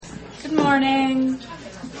Good morning.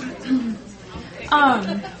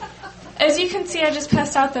 As you can see, I just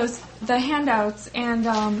passed out the handouts,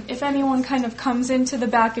 and if anyone kind of comes into the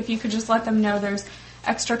back, if you could just let them know there's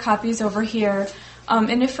extra copies over here.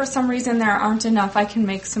 And if for some reason there aren't enough, I can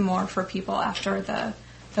make some more for people after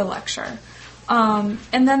the lecture. And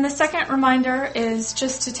then the second reminder is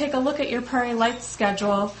just to take a look at your Prairie Lights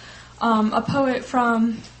schedule. A poet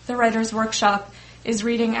from the Writer's Workshop is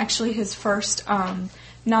reading actually his first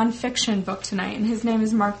nonfiction book tonight, and his name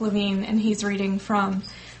is Mark Levine, and he's reading from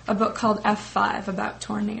a book called F5 about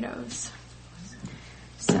tornadoes.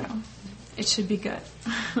 So it should be good.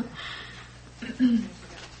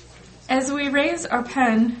 As we raise our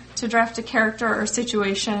pen to draft a character or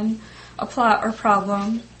situation, a plot or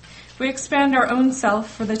problem, we expand our own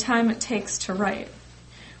self for the time it takes to write.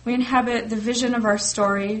 We inhabit the vision of our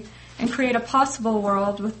story and create a possible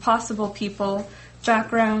world with possible people,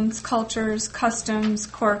 backgrounds, cultures, customs,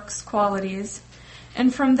 quirks, qualities.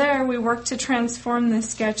 And from there, we work to transform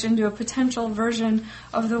this sketch into a potential version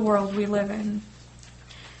of the world we live in.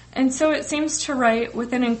 And so it seems to write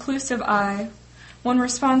with an inclusive eye, one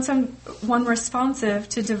responsive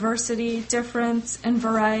to diversity, difference, and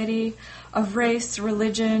variety of race,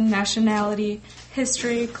 religion, nationality,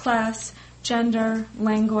 history, class, gender,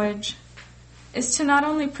 language, is to not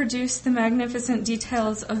only produce the magnificent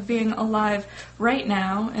details of being alive right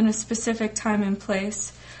now in a specific time and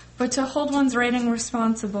place, but to hold one's writing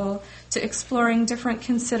responsible to exploring different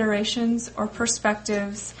considerations or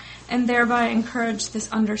perspectives, and thereby encourage this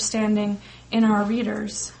understanding in our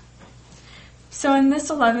readers. So in this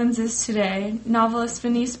 11s today, novelist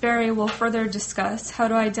Venise Berry will further discuss how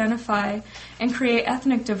to identify and create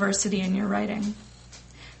ethnic diversity in your writing.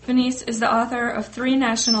 Venise is the author of 3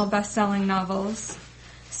 national best-selling novels,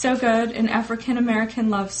 So Good, an African-American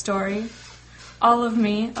love story, All of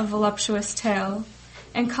Me, a voluptuous tale,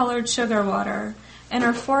 and Colored Sugar Water, and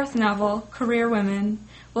her 4th novel, Career Women,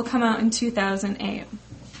 will come out in 2008.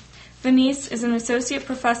 Venise is an associate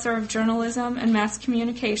professor of journalism and mass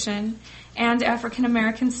communication and African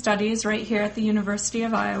American studies right here at the University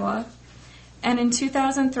of Iowa. And in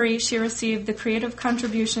 2003, she received the Creative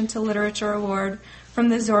Contribution to Literature Award from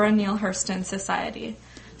the Zora Neale Hurston Society.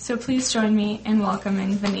 So please join me in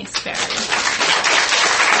welcoming Venise Berry.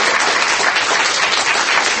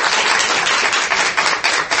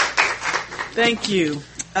 Thank you.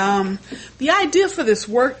 The idea for this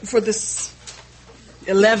work, for this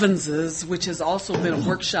 11s, which has also been a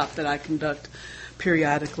workshop that I conduct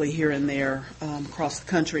periodically here and there across the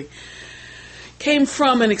country, came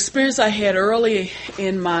from an experience I had early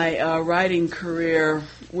in my writing career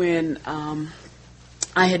when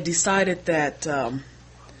I had decided that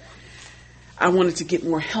I wanted to get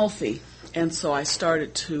more healthy, and so I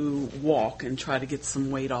started to walk and try to get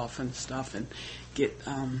some weight off and stuff, and get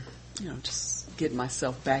just get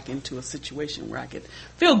myself back into a situation where I could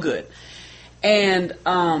feel good. And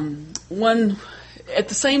at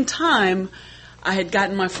the same time, I had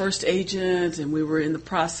gotten my first agent, and we were in the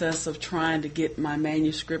process of trying to get my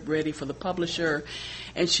manuscript ready for the publisher.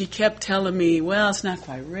 And she kept telling me, well, it's not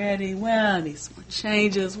quite ready. Well, I need some more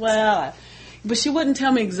changes. But she wouldn't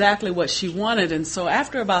tell me exactly what she wanted. And so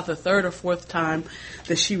after about the 3rd or 4th time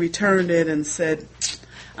that she returned it and said,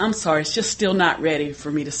 I'm sorry, it's just still not ready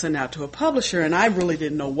for me to send out to a publisher, and I really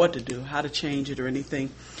didn't know what to do, how to change it or anything,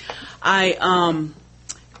 I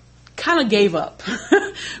kind of gave up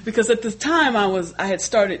because at the time I had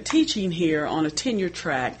started teaching here on a tenure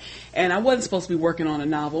track, and I wasn't supposed to be working on a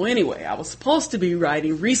novel anyway. I was supposed to be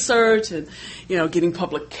writing research and getting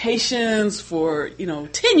publications for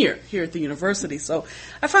tenure here at the university. So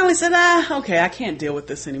I finally said, okay, I can't deal with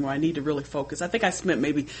this anymore. I need to really focus. I think I spent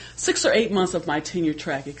maybe 6 or 8 months of my tenure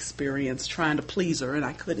track experience trying to please her, and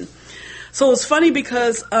I couldn't. So it was funny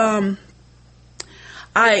because I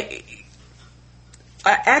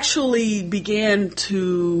actually began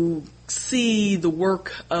to see the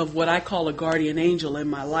work of what I call a guardian angel in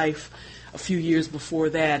my life a few years before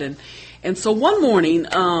that. And so one morning,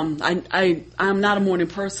 I'm not a morning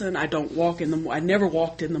person. I don't walk I never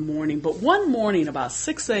walked in the morning. But one morning about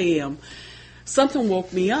 6 a.m., something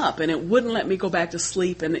woke me up, and it wouldn't let me go back to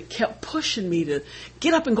sleep, and it kept pushing me to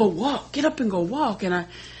get up and go walk, get up and go walk. And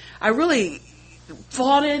I really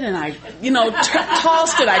fought it, and I,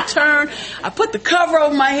 tossed it, I turned, I put the cover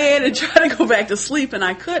over my head and tried to go back to sleep, and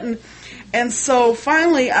I couldn't. And so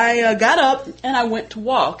finally I got up and I went to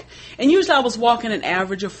walk. And usually I was walking an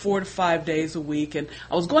average of 4 to 5 days a week, and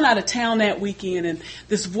I was going out of town that weekend, and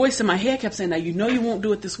this voice in my head kept saying, now you won't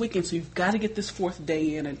do it this weekend, so you've got to get this 4th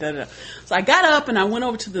day in, and da-da-da. So I got up and I went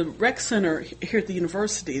over to the rec center here at the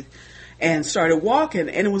university, and started walking.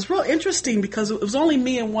 And it was real interesting because it was only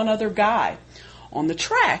me and one other guy on the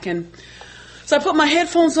track. And so I put my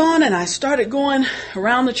headphones on and I started going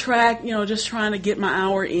around the track, just trying to get my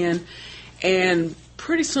hour in. And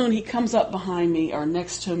pretty soon he comes up behind me or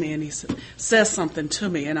next to me and he says something to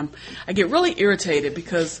me. And I get really irritated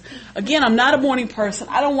because, again, I'm not a morning person.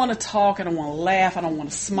 I don't want to talk. I don't want to laugh. I don't want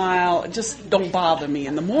to smile. It just don't bother me.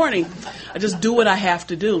 In the morning, I just do what I have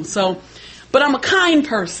to do. But I'm a kind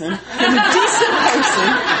person. I'm a decent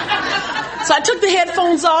person. So I took the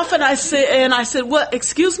headphones off and I said, "What?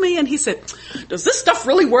 Excuse me?" And he said, "Does this stuff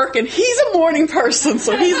really work?" And he's a morning person,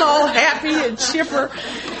 so he's all happy and chipper.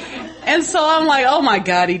 And so I'm like, oh my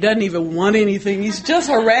God, he doesn't even want anything. He's just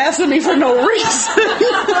harassing me for no reason.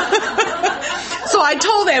 So I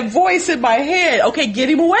told that voice in my head, okay, get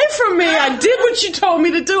him away from me. I did what you told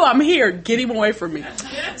me to do. I'm here. Get him away from me.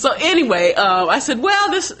 So anyway, I said, well,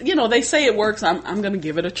 this, they say it works. I'm going to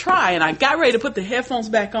give it a try. And I got ready to put the headphones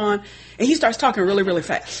back on, and he starts talking really, really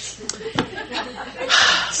fast.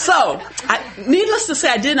 So, needless to say,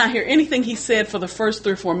 I did not hear anything he said for the first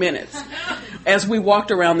 3 or 4 minutes as we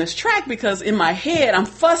walked around this track, because in my head, I'm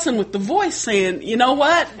fussing with the voice saying, you know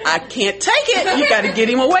what? I can't take it. You got to get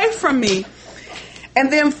him away from me.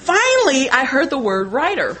 And then finally, I heard the word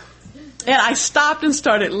writer. And I stopped and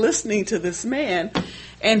started listening to this man.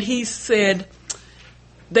 And he said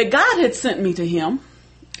that God had sent me to him.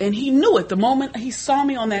 And he knew it the moment he saw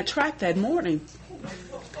me on that track that morning.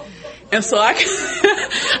 And so I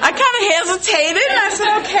kind of hesitated. And I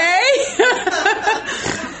said, okay.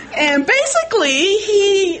 And basically,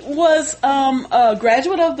 he was a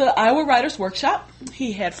graduate of the Iowa Writers Workshop.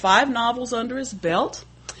 He had 5 novels under his belt.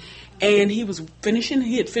 And he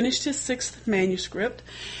had finished his 6th manuscript.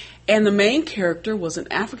 And the main character was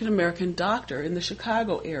an African-American doctor in the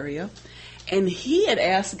Chicago area. And he had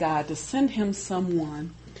asked God to send him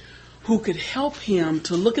someone who could help him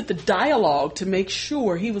to look at the dialogue to make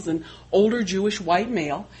sure he was an older Jewish white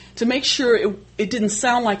male, to make sure it didn't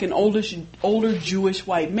sound like an older Jewish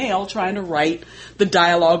white male trying to write the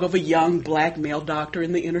dialogue of a young black male doctor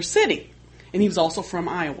in the inner city. And he was also from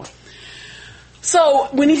Iowa. So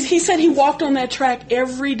when he said he walked on that track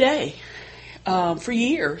every day for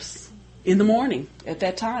years in the morning at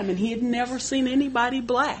that time, and he had never seen anybody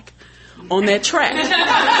black on that track.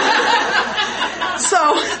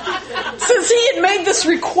 So since he had made this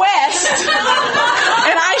request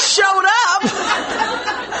and I showed up,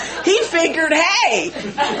 he figured, hey,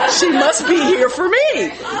 she must be here for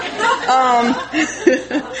me.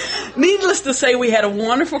 Needless to say, we had a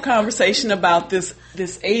wonderful conversation about this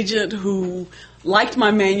agent who liked my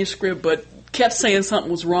manuscript but kept saying something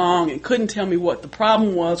was wrong and couldn't tell me what the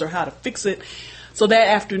problem was or how to fix it. So that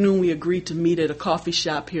afternoon, we agreed to meet at a coffee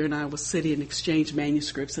shop here in Iowa City and exchange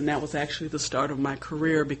manuscripts, and that was actually the start of my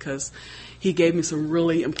career because he gave me some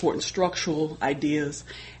really important structural ideas,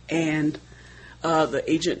 and the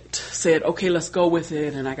agent said, okay, let's go with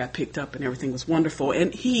it, and I got picked up, and everything was wonderful.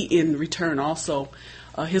 And he, in return, also,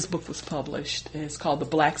 his book was published. It's called The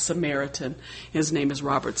Black Samaritan. His name is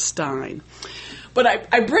Robert Stein. But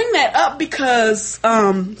I bring that up because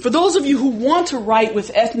for those of you who want to write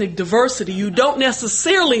with ethnic diversity, you don't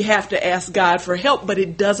necessarily have to ask God for help, but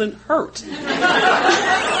it doesn't hurt. You just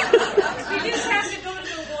have to go to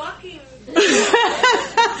the walking.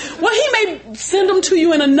 Well, he may send them to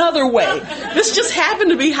you in another way. This just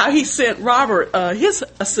happened to be how he sent Robert his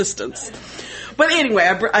assistants. But anyway,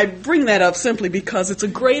 I bring that up simply because it's a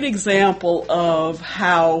great example of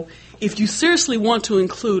how, if you seriously want to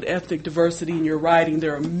include ethnic diversity in your writing,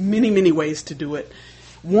 there are many, many ways to do it.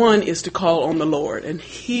 One is to call on the Lord, and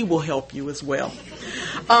He will help you as well.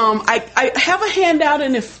 I have a handout,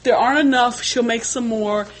 and if there aren't enough, she'll make some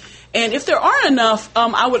more. And if there aren't enough,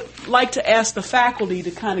 I would like to ask the faculty to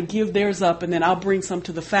kind of give theirs up, and then I'll bring some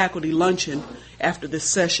to the faculty luncheon after this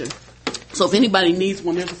session. So if anybody needs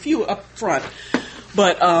one, there's a few up front.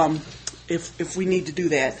 But if we need to do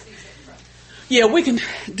that, yeah, we can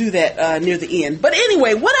do that near the end. But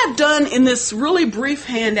anyway, what I've done in this really brief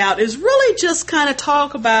handout is really just kind of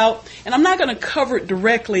talk about, and I'm not going to cover it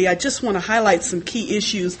directly, I just want to highlight some key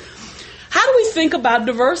issues. How do we think about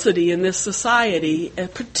diversity in this society,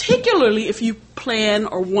 particularly if you plan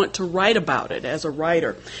or want to write about it as a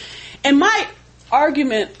writer? And my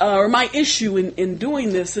argument or my issue in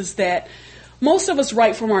doing this is that most of us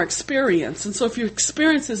write from our experience. And so if your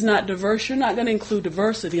experience is not diverse, you're not going to include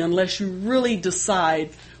diversity unless you really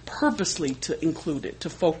decide purposely to include it, to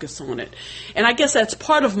focus on it. And I guess that's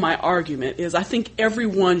part of my argument is I think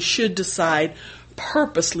everyone should decide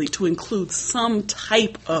purposely to include some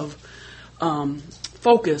type of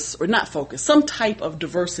focus, or not focus, some type of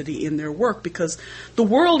diversity in their work, because the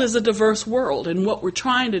world is a diverse world, and what we're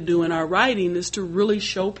trying to do in our writing is to really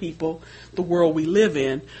show people the world we live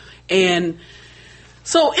in. And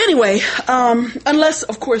so anyway, unless,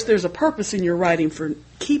 of course, there's a purpose in your writing for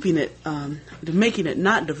keeping it, making it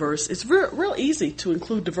not diverse, it's real easy to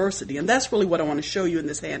include diversity. And that's really what I want to show you in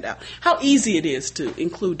this handout, how easy it is to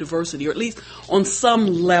include diversity, or at least on some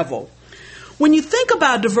level. When you think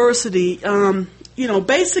about diversity,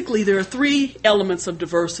 basically there are three elements of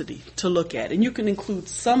diversity to look at. And you can include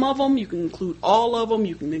some of them, you can include all of them,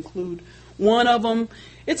 you can include one of them.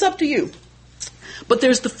 It's up to you. But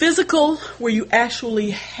there's the physical, where you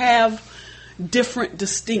actually have different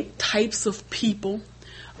distinct types of people,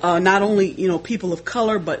 not only, people of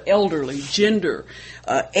color, but elderly, gender,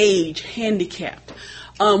 age, handicapped.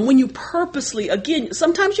 When you purposely, again,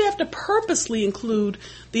 sometimes you have to purposely include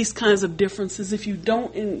these kinds of differences if you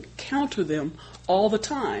don't encounter them all the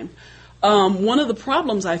time. One of the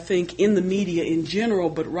problems, I think, in the media in general,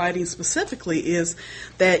 but writing specifically, is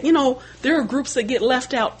that, there are groups that get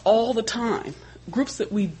left out all the time. Groups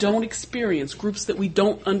that we don't experience, groups that we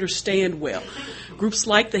don't understand well, groups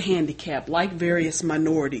like the handicapped, like various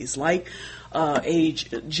minorities, like age,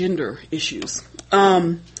 gender issues.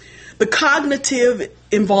 The cognitive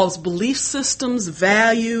involves belief systems,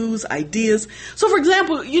 values, ideas. So, for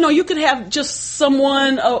example, you could have just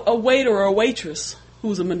someone, a waiter or a waitress,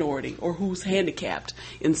 who's a minority or who's handicapped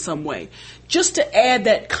in some way, just to add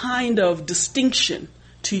that kind of distinction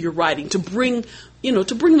to your writing, to bring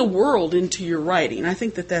the world into your writing. I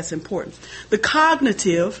think that that's important. The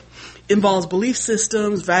cognitive involves belief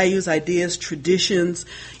systems, values, ideas, traditions.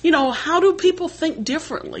 How do people think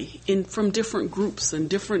differently from different groups and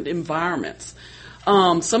different environments?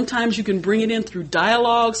 Sometimes you can bring it in through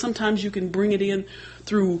dialogue. Sometimes you can bring it in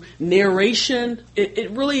through narration.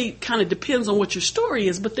 It really kind of depends on what your story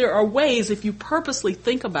is, but there are ways, if you purposely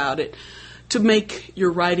think about it, to make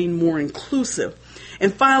your writing more inclusive.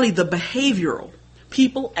 And finally, the behavioral.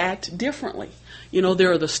 People act differently.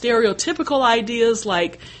 There are the stereotypical ideas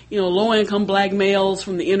like, low-income black males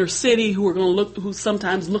from the inner city who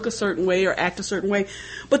sometimes look a certain way or act a certain way.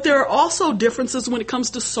 But there are also differences when it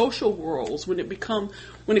comes to social roles, when it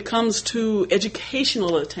comes to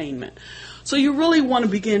educational attainment. So you really want to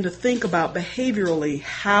begin to think about behaviorally,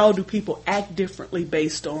 how do people act differently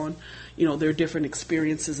based on, their different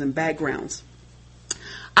experiences and backgrounds.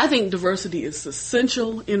 I think diversity is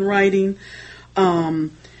essential in writing,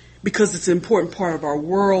 because it's an important part of our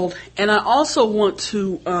world. And I also want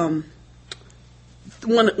you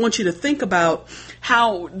to think about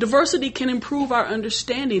how diversity can improve our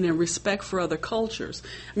understanding and respect for other cultures.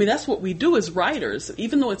 I mean, that's what we do as writers,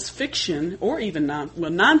 even though it's fiction or even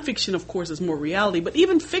nonfiction, of course, is more reality, but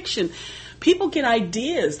even fiction, people get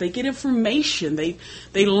ideas, they get information, they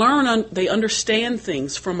learn, they understand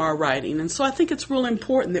things from our writing. And so I think it's real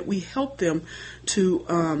important that we help them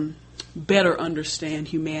to better understand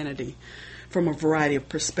humanity from a variety of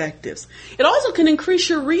perspectives. It also can increase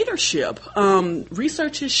your readership. Media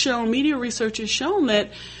research has shown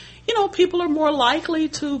that, people are more likely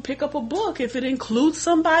to pick up a book if it includes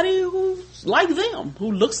somebody who's like them,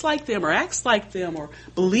 who looks like them or acts like them or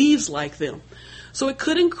believes like them. So it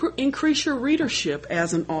could increase your readership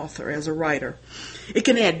as an author, as a writer. It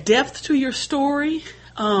can add depth to your story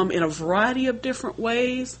in a variety of different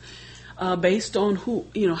ways. Based on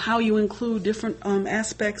how you include different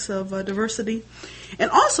aspects of diversity.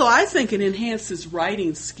 And also, I think it enhances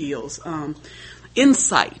writing skills,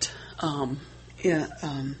 insight,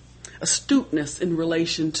 astuteness in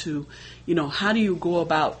relation to, how do you go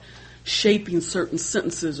about shaping certain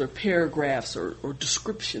sentences or paragraphs or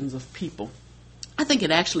descriptions of people. I think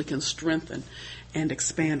it actually can strengthen and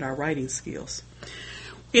expand our writing skills.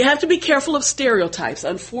 You have to be careful of stereotypes.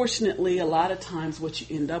 Unfortunately, a lot of times what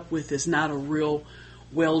you end up with is not a real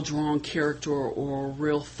well-drawn character or a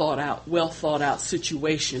real well thought out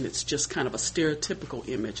situation. It's just kind of a stereotypical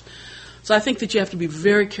image. So I think that you have to be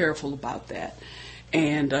very careful about that.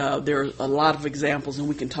 And there are a lot of examples, and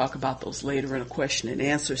we can talk about those later in a question and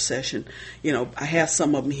answer session. I have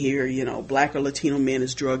some of them here, black or Latino men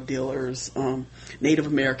as drug dealers, Native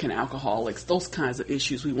American alcoholics, those kinds of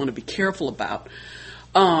issues we want to be careful about.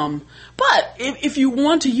 But if you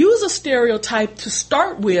want to use a stereotype to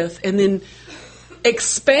start with and then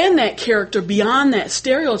expand that character beyond that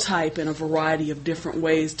stereotype in a variety of different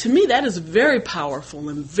ways, to me that is very powerful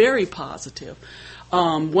and very positive.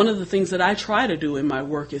 One of the things that I try to do in my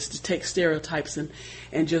work is to take stereotypes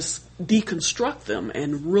and just deconstruct them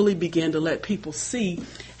and really begin to let people see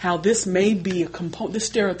how this may be a component, this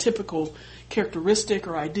stereotypical characteristic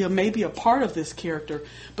or idea may be a part of this character,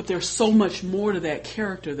 but there's so much more to that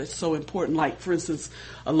character that's so important. Like, for instance,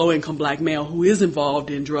 a low-income black male who is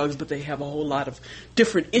involved in drugs, but they have a whole lot of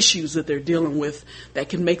different issues that they're dealing with that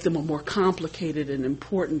can make them a more complicated and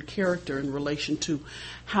important character in relation to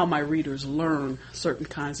how my readers learn certain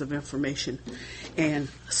kinds of information and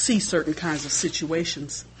see certain kinds of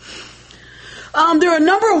situations. There are a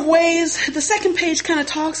number of ways. The second page kind of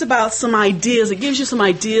talks about some ideas. It gives you some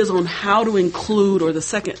ideas on how to include, or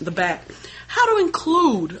the back, how to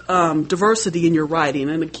include diversity in your writing.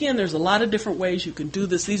 And again, there's a lot of different ways you can do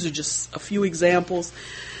this. These are just a few examples.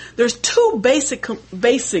 There's two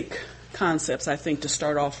basic concepts, I think, to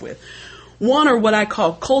start off with. One are what I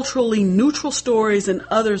call culturally neutral stories, and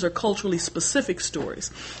others are culturally specific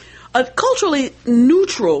stories. A culturally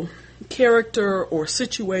neutral character or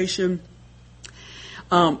situation,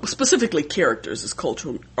 specifically characters,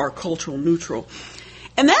 are cultural neutral.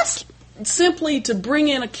 And that's simply to bring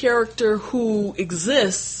in a character who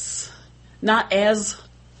exists not as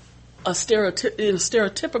in a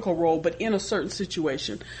stereotypical role, but in a certain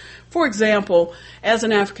situation. For example, as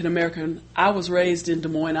an African American, I was raised in Des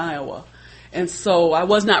Moines, Iowa. And so I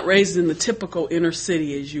was not raised in the typical inner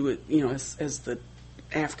city as you would, as the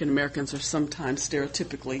African Americans are sometimes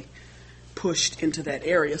stereotypically pushed into that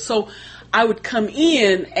area. So I would come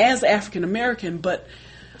in as African American, but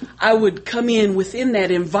I would come in within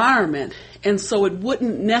that environment. And so it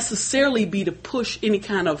wouldn't necessarily be to push any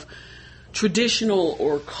kind of traditional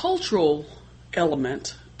or cultural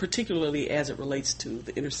element, particularly as it relates to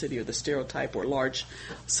the inner city or the stereotype or large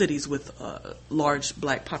cities with large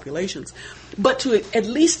black populations, but to at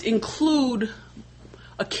least include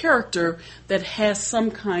a character that has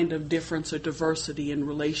some kind of difference or diversity in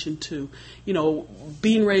relation to,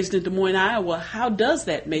 being raised in Des Moines, Iowa. How does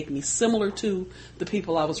that make me similar to the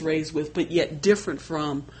people I was raised with, but yet different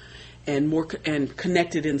from and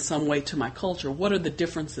connected in some way to my culture? What are the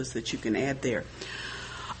differences that you can add there?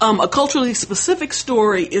 A culturally specific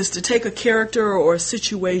story is to take a character or a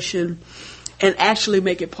situation and actually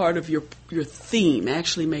make it part of your theme,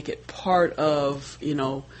 actually make it part of,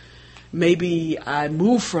 maybe I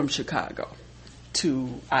moved from Chicago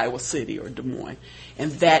to Iowa City or Des Moines,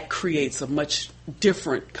 and that creates a much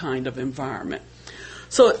different kind of environment.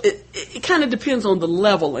 So it kind of depends on the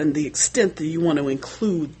level and the extent that you want to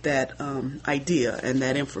include that idea and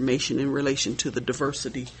that information in relation to the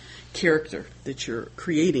diversity character that you're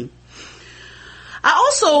creating. I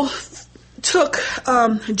also took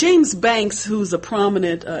James Banks, who's a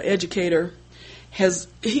prominent educator.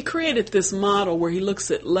 He created this model where he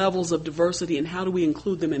looks at levels of diversity and how do we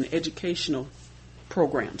include them in educational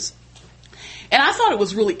programs. And I thought it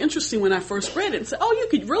was really interesting when I first read it and said, you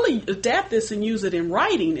could really adapt this and use it in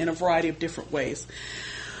writing in a variety of different ways.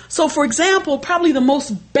 So, for example, probably the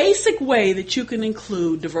most basic way that you can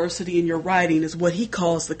include diversity in your writing is what he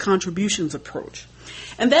calls the contributions approach.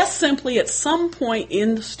 And that's simply at some point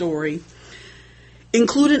in the story,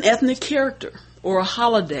 include an ethnic character or a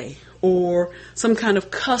holiday or some kind of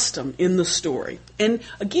custom in the story. And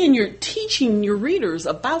again, you're teaching your readers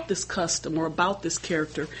about this custom or about this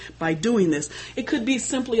character by doing this. It could be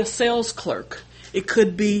simply a sales clerk. It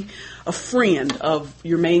could be a friend of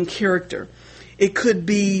your main character. It could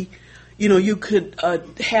be, you could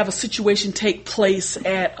have a situation take place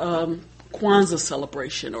at Kwanzaa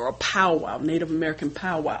celebration or a powwow, Native American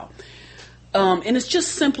powwow. And it's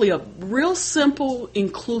just simply a real simple,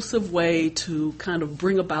 inclusive way to kind of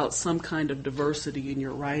bring about some kind of diversity in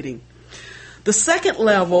your writing. The second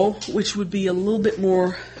level, which would be add a little bit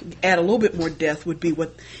more depth, would be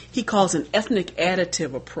what he calls an ethnic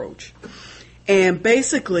additive approach. And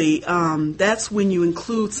basically, that's when you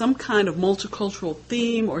include some kind of multicultural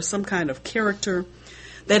theme or some kind of character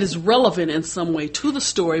that is relevant in some way to the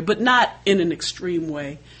story, but not in an extreme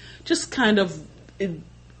way. Just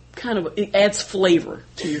it adds flavor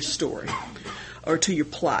to your story or to your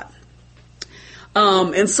plot.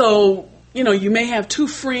 And so, you may have two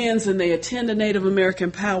friends and they attend a Native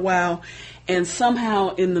American powwow, and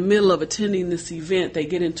somehow in the middle of attending this event, they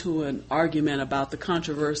get into an argument about the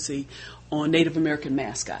controversy on Native American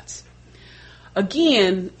mascots.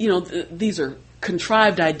 Again, these are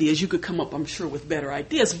contrived ideas. You could come up, I'm sure, with better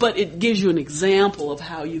ideas, but it gives you an example of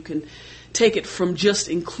how you can take it from just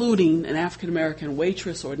including an African American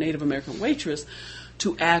waitress or a Native American waitress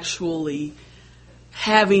to actually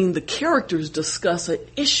having the characters discuss an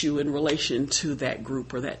issue in relation to that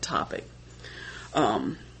group or that topic.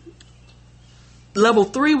 Level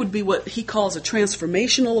 3 would be what he calls a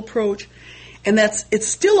transformational approach. And it's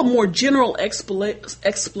still a more general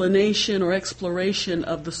explanation or exploration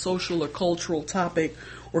of the social or cultural topic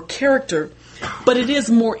or character, but it is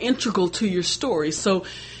more integral to your story. So,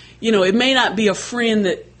 it may not be a friend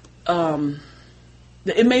that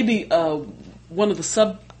it may be one of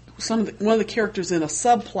the characters in a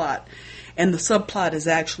subplot, and the subplot is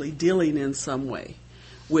actually dealing in some way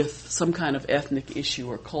with some kind of ethnic issue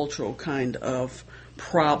or cultural kind of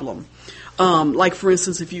problem. Like, for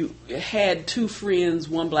instance, if you had two friends,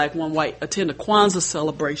 one black, one white, attend a Kwanzaa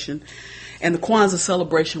celebration, and the Kwanzaa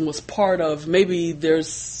celebration was part of, maybe they're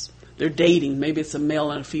dating, maybe it's a male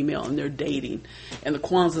and a female and they're dating, and the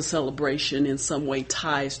Kwanzaa celebration in some way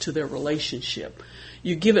ties to their relationship.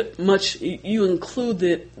 You give it much, you include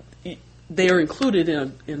it, they are included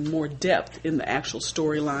in more depth in the actual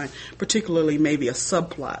storyline, particularly maybe a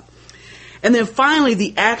subplot. And then finally,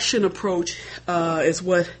 the action approach is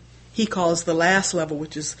what he calls the last level,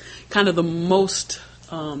 which is kind of the most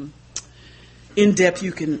in-depth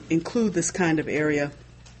you can include this kind of area.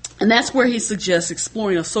 And that's where he suggests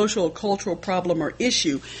exploring a social or cultural problem or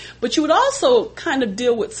issue. But you would also kind of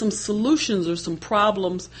deal with some solutions or some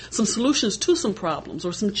problems, some solutions to some problems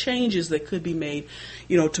or some changes that could be made,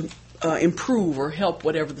 to improve or help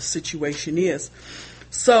whatever the situation is.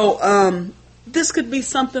 So this could be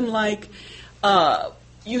something like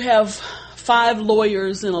you have 5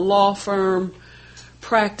 lawyers in a law firm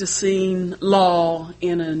practicing law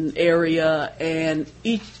in an area, and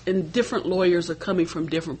different lawyers are coming from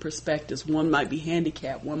different perspectives. One might be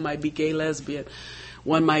handicapped, one might be gay, lesbian,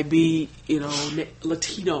 one might be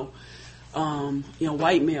Latino,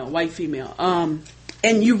 white male, white female,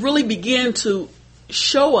 and you really begin to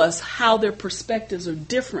show us how their perspectives are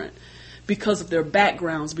different because of their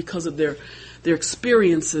backgrounds, because of their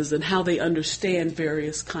experiences, and how they understand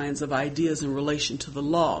various kinds of ideas in relation to the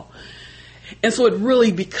law. And so it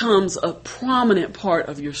really becomes a prominent part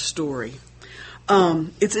of your story.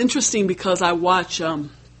 It's interesting because I watch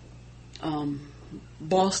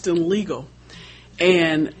Boston Legal,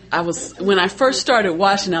 and when I first started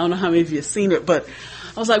watching, I don't know how many of you have seen it, but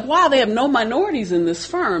I was like, wow, they have no minorities in this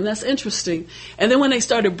firm. That's interesting. And then when they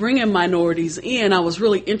started bringing minorities in, I was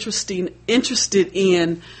really interested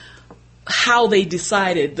in how they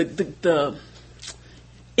decided the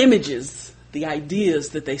images, the ideas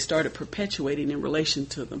that they started perpetuating in relation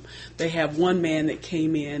to them. They have one man that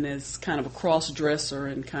came in as kind of a cross-dresser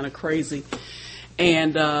and kind of crazy,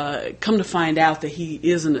 and come to find out that he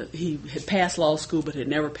had passed law school but had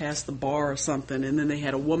never passed the bar or something. And then they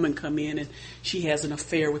had a woman come in and she has an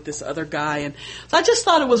affair with this other guy. And so I just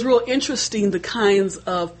thought it was real interesting the kinds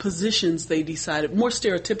of positions they decided, more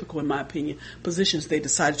stereotypical in my opinion, positions they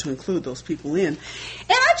decided to include those people in. And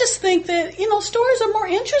I just think that, stories are more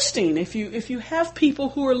interesting if you have people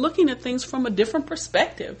who are looking at things from a different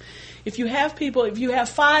perspective. If you have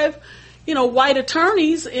 5 white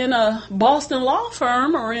attorneys in a Boston law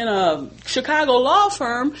firm or in a Chicago law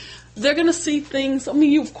firm, they're going to see things. I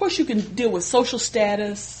mean, of course you can deal with social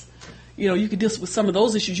status. You can deal with some of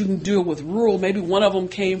those issues. You can deal with rural. Maybe one of them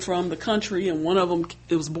came from the country and one of them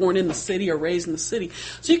was born in the city or raised in the city.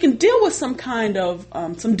 So you can deal with some kind of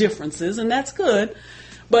some differences, and that's good.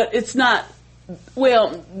 But it's not,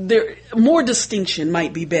 more distinction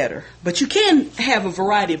might be better. But you can have a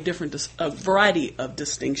variety of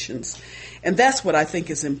distinctions. And that's what I think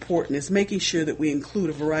is important, is making sure that we include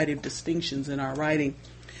a variety of distinctions in our writing.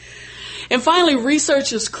 And finally,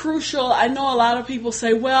 research is crucial. I know a lot of people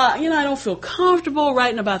say, I don't feel comfortable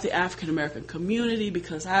writing about the African American community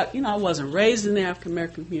because I wasn't raised in the African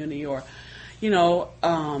American community, or,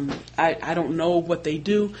 I don't know what they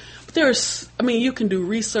do. But you can do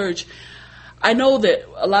research. I know that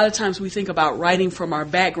a lot of times we think about writing from our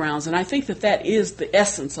backgrounds, and I think that is the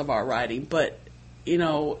essence of our writing. But,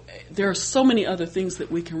 there are so many other things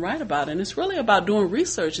that we can write about, and it's really about doing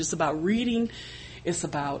research. It's about reading. It's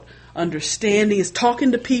about understanding. It's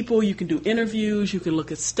talking to people. You can do interviews. You can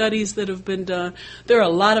look at studies that have been done. There are a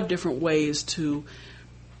lot of different ways to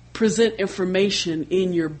present information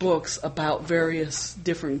in your books about various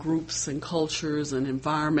different groups and cultures and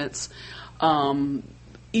environments,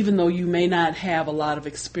 even though you may not have a lot of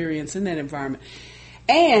experience in that environment.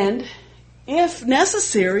 And if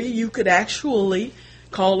necessary, you could actually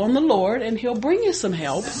call on the Lord and He'll bring you some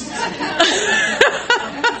help.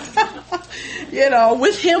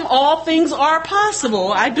 With Him all things are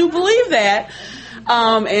possible. I do believe that.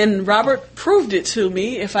 And Robert proved it to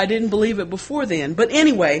me if I didn't believe it before then. But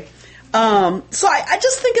anyway, so I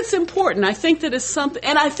just think it's important. I think that it's something,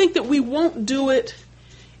 and I think that we won't do it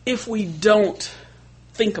if we don't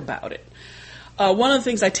think about it. one of the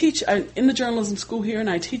things I teach in the journalism school here, and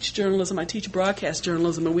I teach journalism, I teach broadcast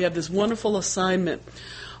journalism, and we have this wonderful assignment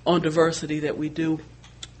on diversity that we do,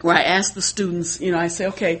 where I ask the students, I say,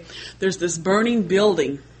 okay, there's this burning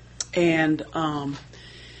building, and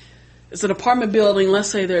it's an apartment building. Let's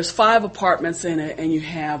say there's 5 apartments in it, and you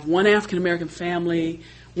have one African-American family,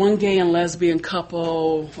 one gay and lesbian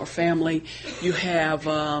couple or family. You have,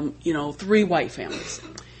 3 white families.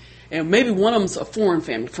 And maybe one of them's a foreign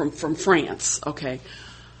family from France, okay?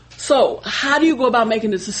 So how do you go about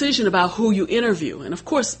making a decision about who you interview? And, of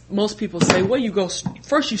course, most people say, well,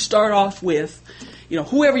 first you start off with,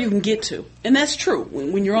 whoever you can get to. And that's true.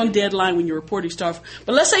 When you're on deadline, when you're reporting stuff.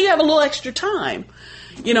 But let's say you have a little extra time.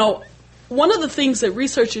 One of the things that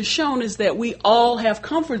research has shown is that we all have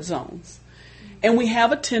comfort zones. And we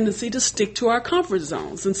have a tendency to stick to our comfort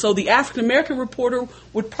zones. And so the African-American reporter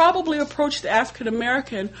would probably approach the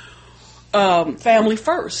African-American family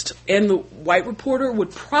first. And the white reporter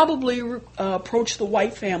would probably approach the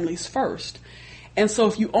white families first. And so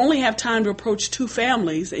if you only have time to approach 2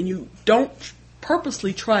 families and you don't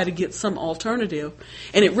purposely try to get some alternative,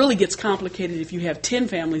 and it really gets complicated if you have 10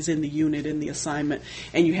 families in the unit, in the assignment,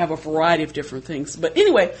 and you have a variety of different things. But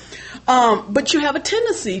anyway, but you have a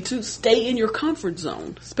tendency to stay in your comfort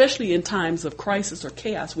zone, especially in times of crisis or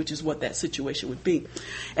chaos, which is what that situation would be.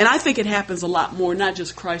 And I think it happens a lot more, not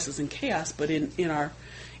just crisis and chaos, but in our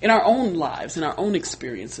own lives, in our own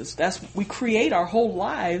experiences. We create our whole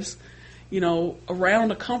lives,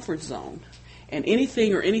 around a comfort zone. And anybody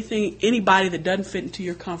that doesn't fit into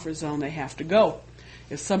your comfort zone, they have to go.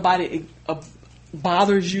 If somebody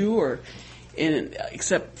bothers you,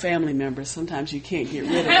 except family members, sometimes you can't get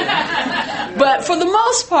rid of them. But for the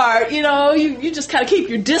most part, you just kind of keep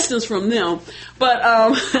your distance from them.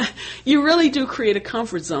 But you really do create a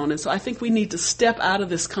comfort zone. And so I think we need to step out of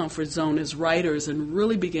this comfort zone as writers and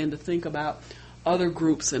really begin to think about other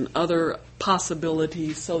groups and other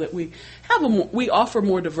possibilities so that we offer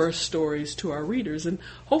more diverse stories to our readers, and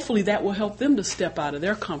hopefully that will help them to step out of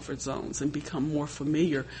their comfort zones and become more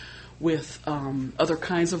familiar with other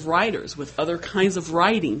kinds of writers, with other kinds of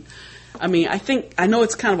writing. I know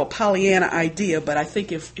it's kind of a Pollyanna idea, but I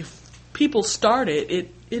think if people start it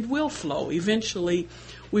will flow. Eventually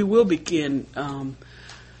we will begin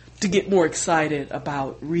to get more excited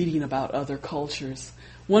about reading about other cultures.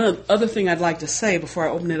 One other thing I'd like to say before I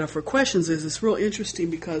open it up for questions is it's real interesting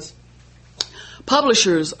because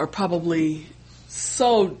publishers are probably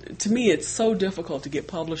to me it's so difficult to get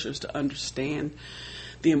publishers to understand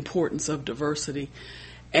the importance of diversity.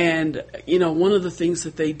 And, one of the things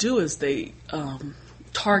that they do is they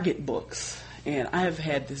target books. And I have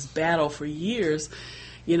had this battle for years,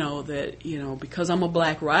 because I'm a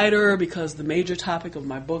black writer, because the major topic of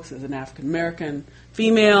my books is an African American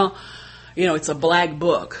female, it's a black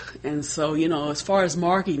book. And so, as far as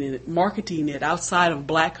marketing it outside of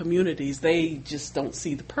black communities, they just don't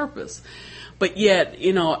see the purpose. But yet,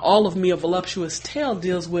 all of Me, A Voluptuous Tale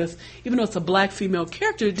deals with, even though it's a black female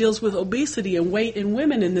character, it deals with obesity and weight in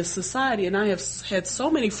women in this society. And I have had so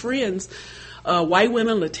many friends, white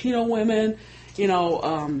women, Latino women,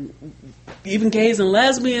 even gays and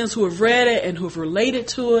lesbians who have read it and who have related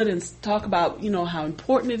to it and talk about, how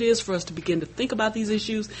important it is for us to begin to think about these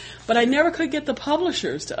issues. But I never could get the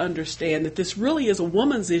publishers to understand that this really is a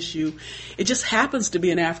woman's issue. It just happens to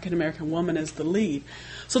be an African-American woman as the lead.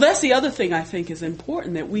 So that's the other thing I think is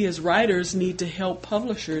important, that we as writers need to help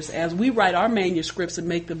publishers as we write our manuscripts and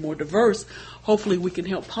make them more diverse. Hopefully we can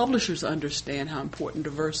help publishers understand how important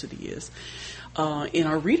diversity is in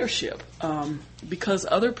our readership. Because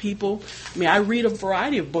other people, I read a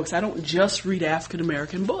variety of books. I don't just read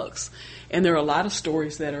African-American books. And there are a lot of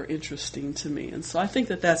stories that are interesting to me. And so I think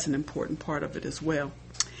that that's an important part of it as well.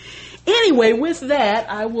 Anyway, with that,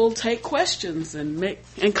 I will take questions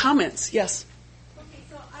and comments. Yes? Okay,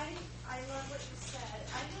 so I love what you said.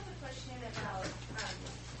 I have a question about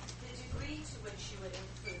the degree to which you would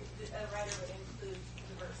a writer would include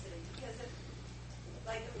diversity. Because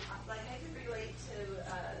I can relate to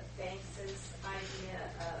Banks's idea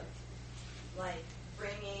of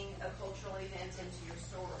bringing a cultural event into your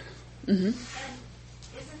story. Mm-hmm. And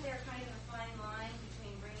isn't there kind of a fine line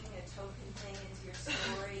between bringing a token thing into your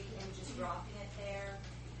story and just dropping it there,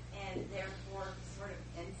 and therefore sort of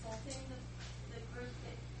insulting the group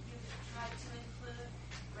that you've tried to include,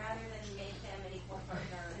 rather than make them an equal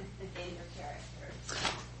partner in your characters?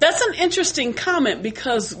 That's an interesting comment,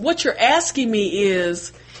 because what you're asking me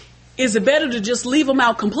is it better to just leave them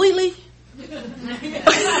out completely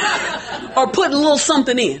or put a little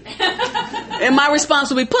something in? And my response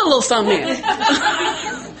would be, put a little something in.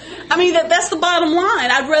 I mean, that's the bottom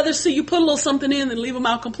line. I'd rather see you put a little something in than leave them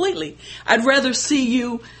out completely. I'd rather see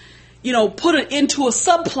you, put it into a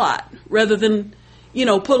subplot rather than,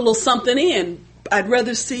 put a little something in. I'd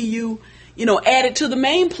rather see you, add it to the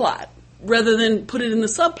main plot rather than put it in the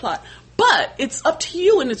subplot. But it's up to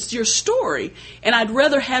you and it's your story. And I'd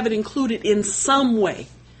rather have it included in some way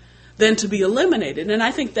than to be eliminated. And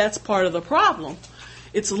I think that's part of the problem.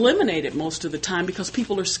 It's eliminated most of the time because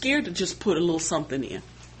people are scared to just put a little something in.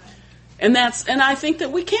 And I think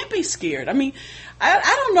that we can't be scared. I mean, I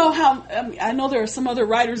don't know how, I know there are some other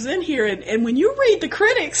writers in here, and when you read the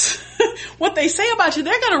critics, what they say about you,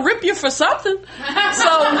 they're going to rip you for something.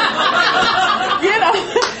 So,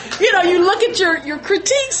 you look at your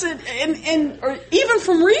critiques and or even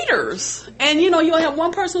from readers, and you'll have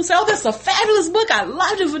one person say, "Oh, this is a fabulous book. I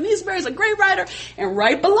loved it. Venise Berry is a great writer," and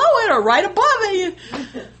right below it or right above it,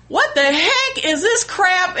 what the heck is this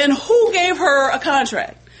crap? And who gave her a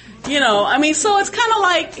contract? So it's kind of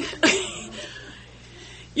like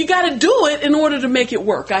you got to do it in order to make it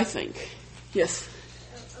work, I think. Yes.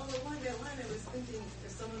 Along that line, I was thinking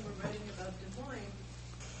if someone were writing about Des Moines,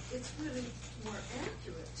 it's really more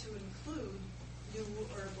accurate to include you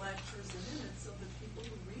or a black person in it so that people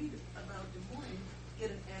who read about Des Moines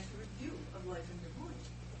get an accurate view of life in Des Moines.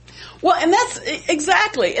 Well, and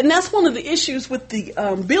that's one of the issues with the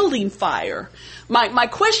building fire. My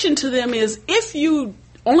question to them is, if you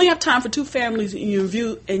only have time for two families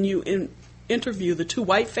and you interview the two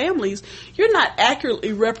white families, you're not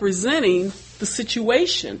accurately representing the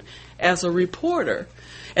situation as a reporter.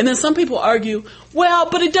 And then some people argue, well,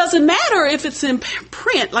 but it doesn't matter if it's in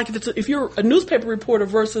print, like if you're a newspaper reporter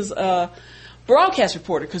versus a broadcast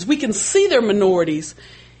reporter, because we can see their minorities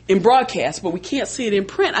in broadcast, but we can't see it in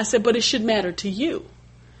print. I said, but it should matter to you.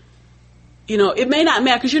 It may not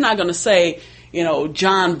matter because you're not going to say,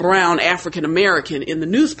 John Brown, African American in the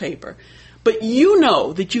newspaper. But you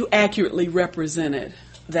know that you accurately represented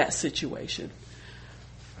that situation.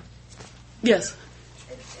 Yes?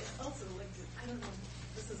 It's also like, I don't know,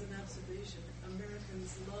 this is an observation.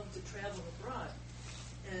 Americans love to travel abroad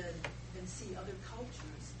and see other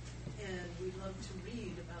cultures. And we love to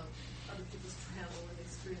read about other people's travel and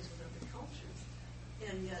experience with other cultures.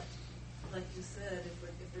 And yet, like you said,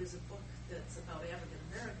 if there's a book that's about African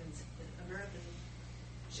Americans, American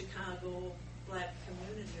Chicago black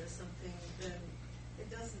community or something, then it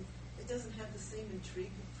doesn't have the same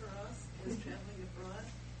intrigue for us as traveling abroad.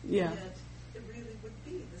 Yeah. Yet it really would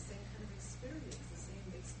be the same kind of experience, the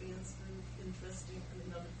same expansive, interesting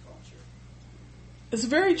in another culture. It's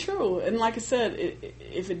very true. And like I said,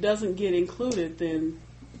 if it doesn't get included, then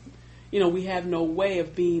we have no way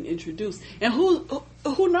of being introduced. And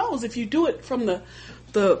who knows, if you do it from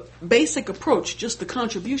the basic approach, just the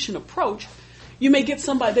contribution approach, you may get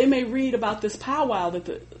somebody, they may read about this powwow that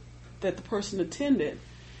the person attended,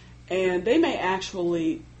 and they may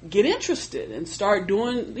actually get interested and start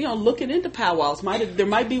doing, looking into powwows. There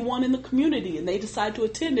might be one in the community, and they decide to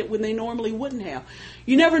attend it when they normally wouldn't have.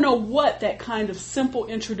 You never know what that kind of simple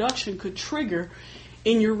introduction could trigger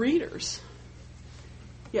in your readers.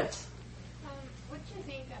 Yes? What do you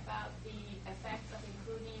think about the effect of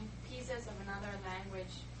including pieces of another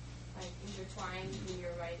language, like intertwined in your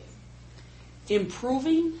writing?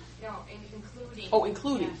 Improving? No, including. Oh,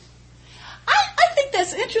 including. Yeah. I think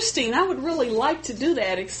that's interesting. I would really like to do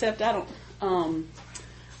that, except I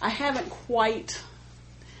haven't quite.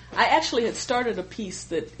 I actually had started a piece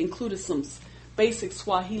that included some basic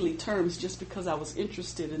Swahili terms just because I was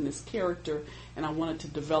interested in this character and I wanted to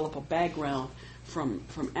develop a background from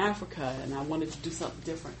Africa and I wanted to do something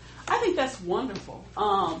different. I think that's wonderful.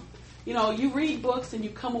 You read books and you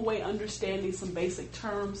come away understanding some basic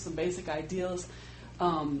terms, some basic ideas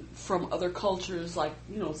from other cultures, like,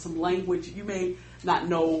 some language you may not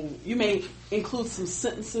know. You may include some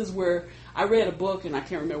sentences where I read a book, and I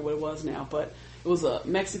can't remember what it was now, but it was a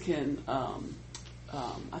Mexican,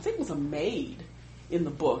 I think it was a maid in the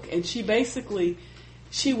book, and she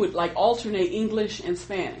would like alternate English and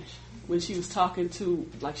Spanish when she was talking to,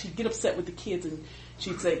 like, she'd get upset with the kids and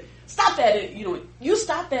she'd say, stop that, you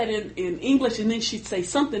stop that in English, and then she'd say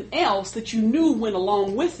something else that you knew went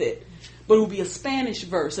along with it, but it would be a Spanish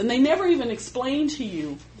verse. And they never even explained to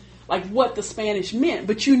you, like, what the Spanish meant,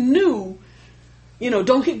 but you knew,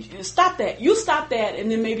 stop that. You stop that, and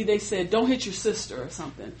then maybe they said, don't hit your sister or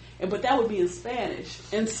something. But that would be in Spanish.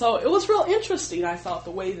 And so it was real interesting, I thought,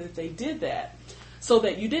 the way that they did that, so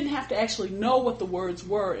that you didn't have to actually know what the words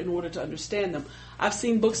were in order to understand them. I've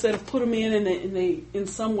seen books that have put them in, and they in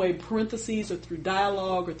some way, parentheses or through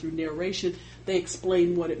dialogue or through narration, they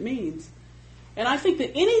explain what it means. And I think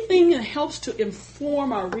that anything that helps to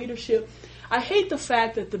inform our readership, I hate the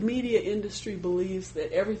fact that the media industry believes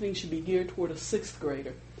that everything should be geared toward a sixth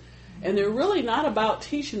grader. And they're really not about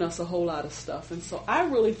teaching us a whole lot of stuff. And so I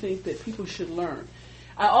really think that people should learn.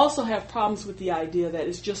 I also have problems with the idea that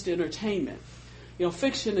it's just entertainment.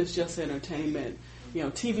 Fiction is just entertainment.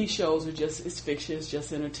 TV shows it's fiction, it's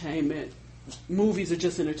just entertainment. Movies are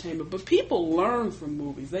just entertainment. But people learn from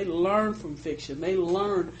movies. They learn from fiction. They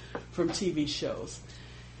learn from TV shows.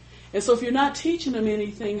 And so if you're not teaching them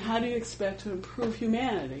anything, how do you expect to improve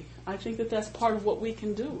humanity? I think that that's part of what we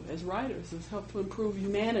can do as writers, is help to improve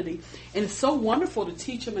humanity. And it's so wonderful to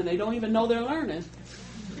teach them and they don't even know they're learning.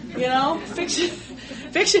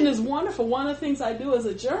 Fiction is wonderful. One of the things I do as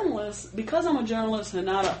a journalist, because I'm a journalist and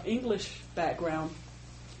not an English background,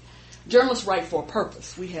 journalists write for a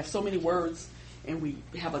purpose. We have so many words and we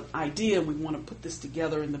have an idea and we want to put this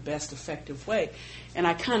together in the best effective way. And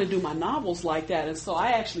I kind of do my novels like that. And so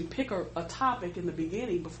I actually pick a topic in the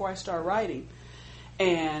beginning before I start writing.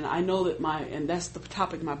 And I know that that's the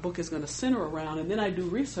topic my book is going to center around. And then I do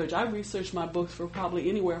research. I research my books for probably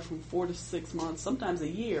anywhere from 4 to 6 months, sometimes a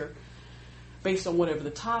year, based on whatever the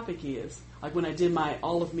topic is. Like when I did my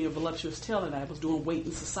All of Me, A Voluptuous Tale, and I was doing weight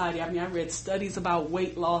in society. I read studies about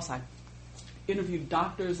weight loss. I interviewed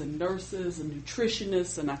doctors and nurses and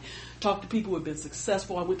nutritionists, and I talked to people who had been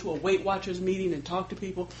successful. I went to a Weight Watchers meeting and talked to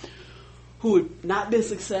people who had not been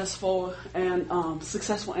successful and not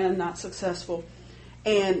successful.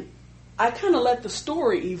 And I kind of let the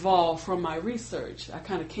story evolve from my research. I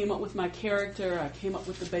kind of came up with my character. I came up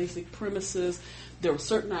with the basic premises. There were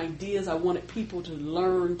certain ideas I wanted people to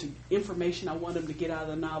learn, information I wanted them to get out of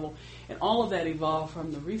the novel. And all of that evolved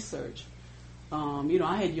from the research.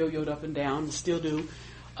 I had yo-yoed up and down and still do.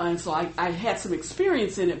 And so I had some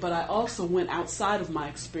experience in it, but I also went outside of my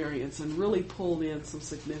experience and really pulled in some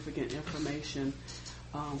significant information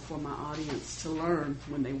for my audience to learn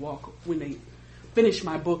when they finish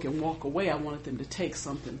my book and walk away. I wanted them to take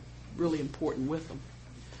something really important with them.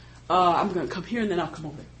 I'm going to come here and then I'll come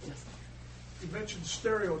over there. Yes. You mentioned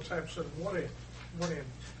stereotypes at one end.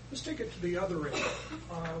 Let's take it to the other end.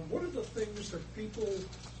 What are the things that people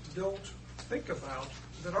don't think about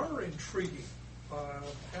that are intriguing?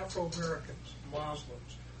 Afro-Americans,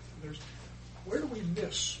 Muslims. Where do we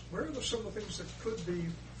miss? Where are some of the things that could be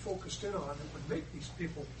focused in on that would make these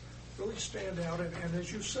people really stand out and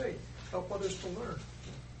as you say, help others to learn?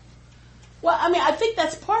 Well, I think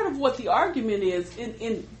that's part of what the argument is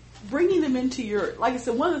in bringing them into your, like I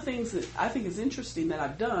said, one of the things that I think is interesting that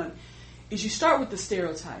I've done is you start with the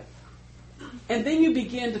stereotype and then you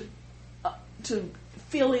begin to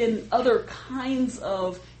fill in other kinds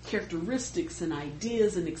of characteristics and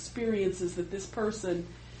ideas and experiences that this person,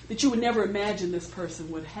 that you would never imagine this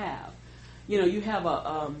person would have. You have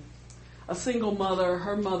a single mother,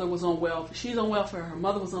 her mother was on welfare, she's on welfare, her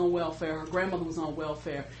mother was on welfare, her grandmother was on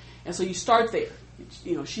welfare, and so you start there.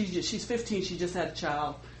 She's 15, she just had a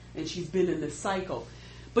child, and she's been in this cycle.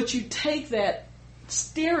 But you take that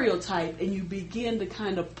stereotype and you begin to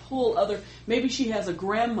kind of pull maybe she has a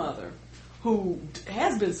grandmother who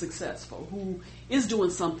has been successful, who is doing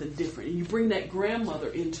something different, and you bring that grandmother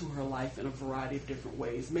into her life in a variety of different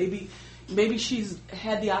ways. Maybe she's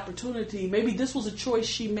had the opportunity, maybe this was a choice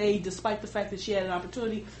she made despite the fact that she had an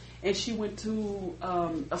opportunity, and she went to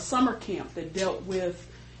a summer camp that dealt with,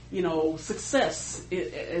 success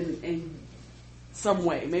in some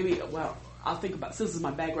way. I'll think about, this is my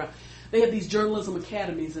background. They have these journalism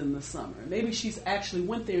academies in the summer. Maybe she's actually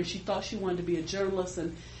went there and she thought she wanted to be a journalist,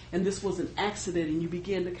 and this was an accident, and you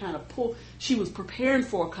begin to kind of pull. She was preparing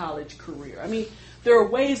for a college career. There are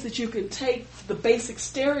ways that you can take the basic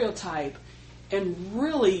stereotype and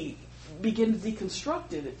really begin to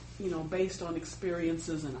deconstruct it, based on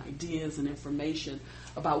experiences and ideas and information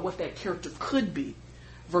about what that character could be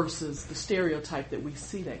versus the stereotype that we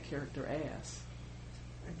see that character as.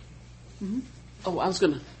 Mm-hmm. Oh, I was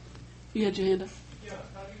going to... You had your hand up? Yeah,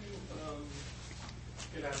 how do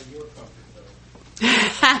you get out of your comfort zone?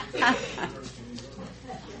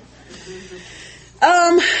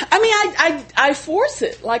 I force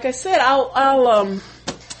it. Like I said, I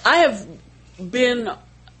have been.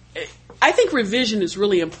 I think revision is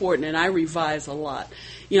really important, and I revise a lot.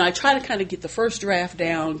 I try to kind of get the first draft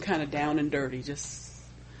down, kind of down and dirty, just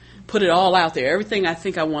put it all out there, everything I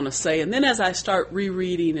think I want to say, and then as I start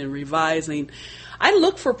rereading and revising, I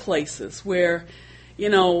look for places where.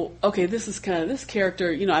 Okay, this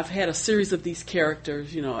character, I've had a series of these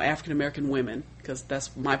characters, African-American women, because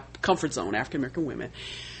that's my comfort zone, African-American women.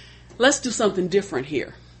 Let's do something different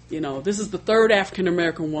here. This is the third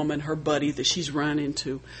African-American woman, her buddy, that she's run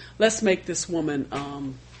into. Let's make this woman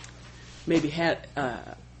maybe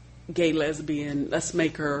gay, lesbian. Let's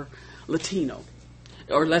make her Latino,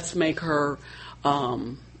 or let's make her,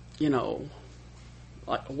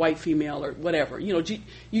 like a white female or whatever.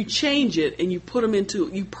 You change it and you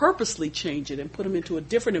purposely change it and put them into a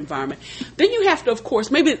different environment. Then you have to, of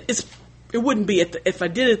course, maybe it wouldn't be if I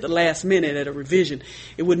did it at the last minute at a revision,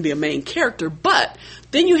 it wouldn't be a main character. But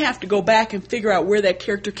then you have to go back and figure out where that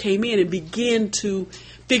character came in and begin to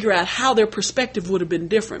figure out how their perspective would have been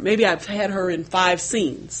different. Maybe I've had her in 5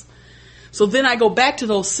 scenes. So then I go back to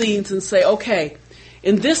those scenes and say, okay,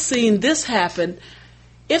 in this scene, this happened.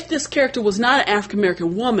 If this character was not an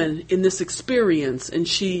African-American woman in this experience and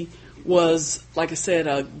she was, like I said,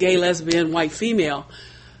 a gay, lesbian, white female,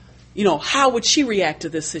 how would she react to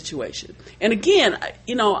this situation? And again,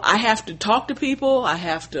 I have to talk to people. I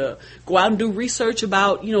have to go out and do research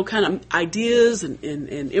about, kind of ideas and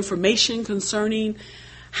information concerning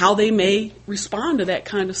how they may respond to that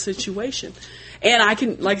kind of situation. And I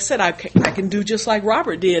can, like I said, I can do just like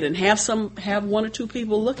Robert did and have 1 or 2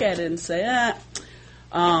 people look at it and say,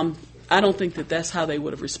 I don't think that that's how they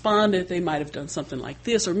would have responded. They might have done something like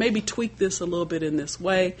this, or maybe tweak this a little bit in this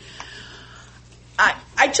way.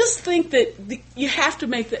 I just think that you have to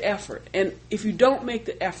make the effort. And if you don't make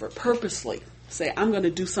the effort purposely, say, I'm going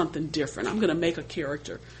to do something different, I'm going to make a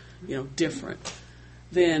character, different,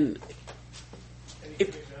 then... Any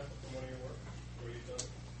example from one of your work where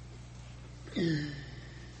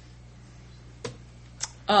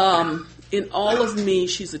you've done? In All of Me,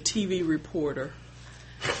 she's a TV reporter.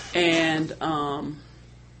 And I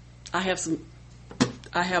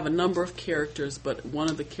have a number of characters, but one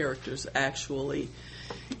of the characters actually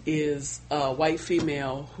is a white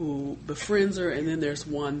female who befriends her, and then there's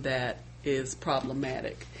one that is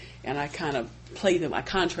problematic. And I kind of play them, I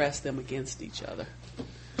contrast them against each other.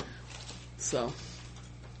 So,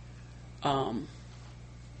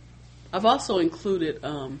 I've also included,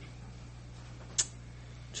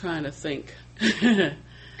 trying to think,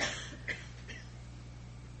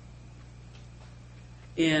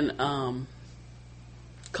 in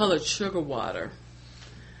Colored Sugar Water.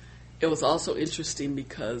 It was also interesting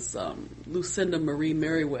because Lucinda Marie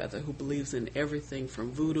Merriweather, who believes in everything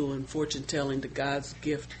from voodoo and fortune telling to God's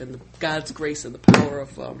gift and God's grace and the power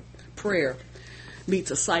of prayer, meets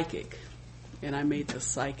a psychic. And I made the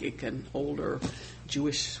psychic an older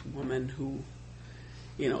Jewish woman who,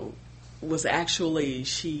 was actually,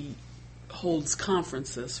 she holds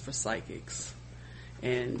conferences for psychics.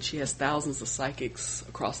 And she has thousands of psychics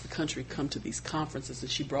across the country come to these conferences, and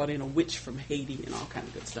she brought in a witch from Haiti and all kind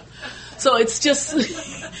of good stuff. So it's just,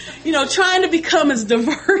 trying to become as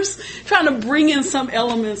diverse, trying to bring in some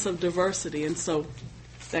elements of diversity, and so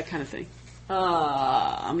that kind of thing.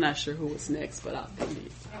 I'm not sure who was next, but I'll come to you.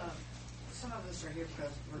 Some of us are here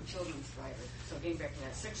because we're children's writers, so getting back to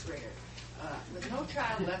that 6th grader. With No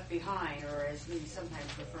Child Left Behind, or as we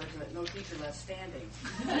sometimes refer to it, No Teacher Left Standing,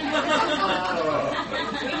 we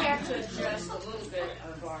have to adjust a little bit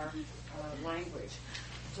of our language.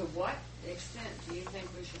 To what extent do you think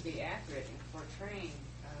we should be accurate in portraying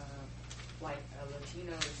like a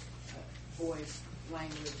Latino's voice,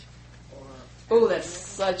 language, or... Oh, that's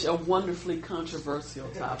such a wonderfully controversial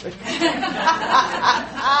topic.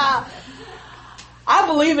 I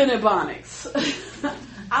believe in Ebonics.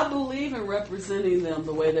 I believe in representing them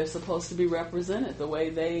the way they're supposed to be represented, the way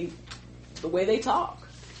they talk.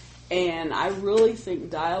 And I really think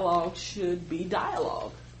dialogue should be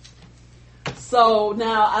dialogue. So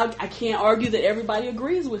now I can't argue that everybody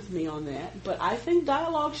agrees with me on that, but I think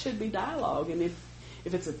dialogue should be dialogue. And if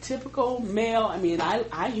it's a typical male,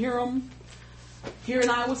 I hear them here in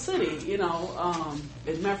Iowa City, As a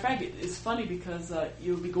matter of fact, it's funny because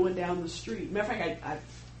you'll be going down the street. Matter of fact, I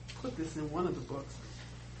put this in one of the books.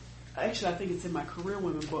 Actually, I think it's in my Career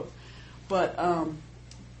Women book. But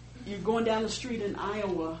you're going down the street in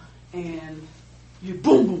Iowa, and you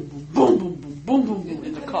boom, boom, boom, boom, boom, boom, boom, boom, boom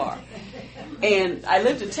in the car. And I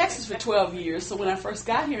lived in Texas for 12 years, so when I first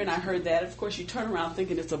got here and I heard that, of course, you turn around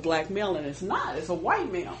thinking it's a black male, and it's not. It's a white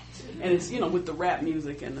male. And it's, with the rap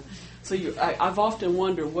music. And so I've often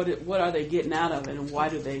wondered what are they getting out of it, and why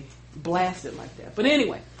do they blast it like that? But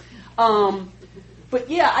anyway, but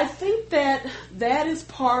yeah, I think that is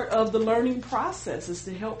part of the learning process, is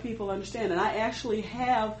to help people understand. And I actually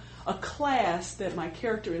have a class that my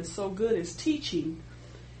character is so good is teaching,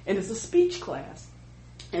 and it's a speech class.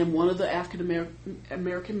 And one of the African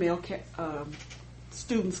American male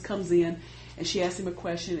students comes in, and she asks him a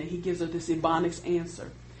question, and he gives her this Ebonics answer.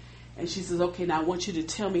 And she says, okay, now I want you to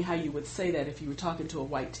tell me how you would say that if you were talking to a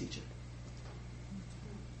white teacher.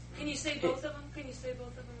 Can you say both of them? Can you say both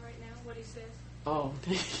of them right now, what he says? Oh,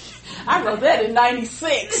 I wrote that in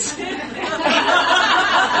 96.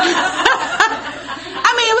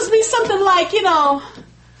 It was me something like,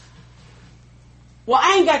 well,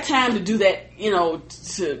 I ain't got time to do that,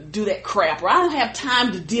 to do that crap, or I don't have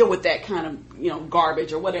time to deal with that kind of,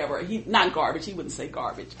 garbage or whatever. Not garbage, he wouldn't say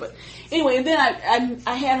garbage, but anyway, and then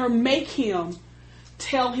I had her make him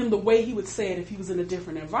tell him the way he would say it if he was in a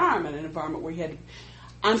different environment, an environment where he had,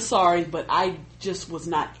 I'm sorry, but I just was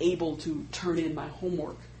not able to turn in my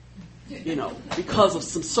homework, because of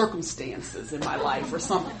some circumstances in my life or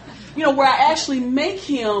something, where I actually make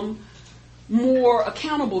him more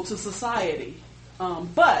accountable to society.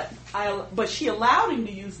 But she allowed him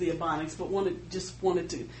to use the Ebonics, but wanted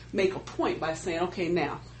to make a point by saying, okay,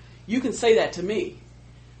 now you can say that to me,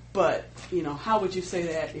 but how would you say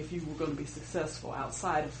that if you were going to be successful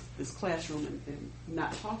outside of this classroom and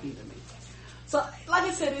not talking to me? So, like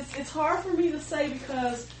I said, it's hard for me to say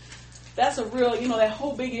because that's a real, that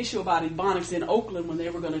whole big issue about Ebonics in Oakland when they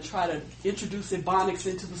were going to try to introduce Ebonics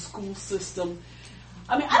into the school system.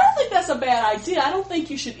 I mean, I don't think that's a bad idea. I don't think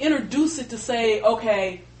you should introduce it to say,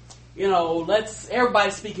 okay, let's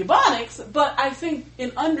everybody speak Ebonics. But I think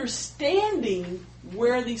in understanding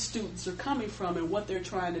where these students are coming from and what they're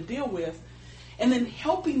trying to deal with, and then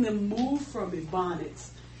helping them move from Ebonics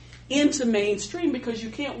into mainstream, because you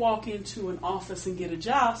can't walk into an office and get a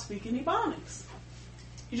job speaking Ebonics.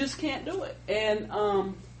 You just can't do it. And,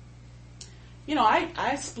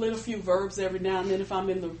 I split a few verbs every now and then if I'm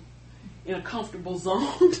in a comfortable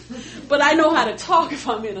zone. But I know how to talk if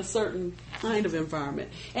I'm in a certain kind of environment.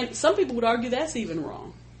 And some people would argue that's even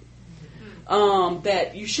wrong.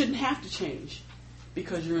 That you shouldn't have to change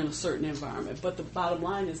because you're in a certain environment. But the bottom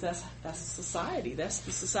line is that's society. That's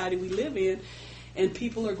the society we live in. And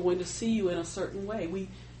people are going to see you in a certain way. We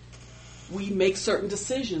make certain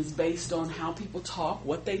decisions based on how people talk,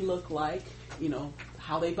 what they look like,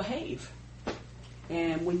 how they behave.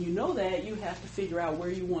 And when you know that, you have to figure out where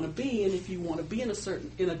you want to be, and if you want to be in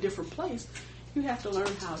a different place, you have to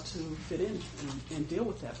learn how to fit in and deal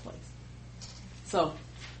with that place. So,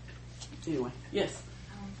 anyway, yes.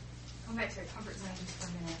 Going back to comfort zone just for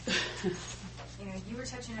a minute. You were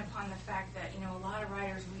touching upon the fact that a lot of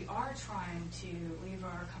writers, we are trying to leave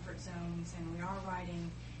our comfort zones, and we are writing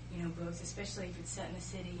books, especially if it's set in the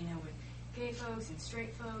city, with gay folks and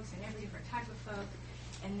straight folks and every different type of folk.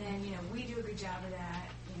 And then, we do a good job of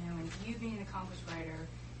that, and you being an accomplished writer.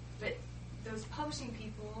 But those publishing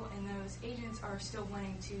people and those agents are still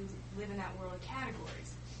wanting to live in that world of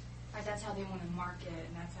categories. Right? That's how they want to market,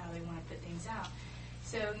 and that's how they want to put things out.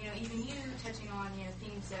 So, even you touching on,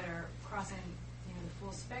 themes that are crossing, the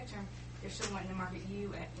full spectrum, they're still wanting to market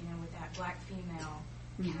you at, with that black female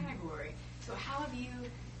category. So how have you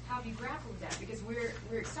grappled with that? Because we're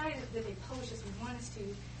excited that they publish us, we want us to,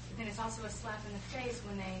 but then it's also a slap in the face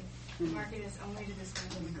when they market us only to this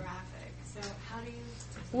kind of demographic. So how do you...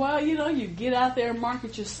 Well, you get out there and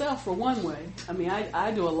market yourself for one way. I mean,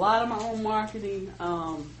 I do a lot of my own marketing.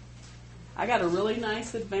 I got a really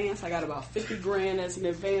nice advance. I got about $50,000 as an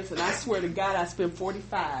advance, and I swear to God, I spent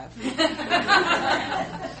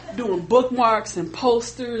 $45 doing bookmarks and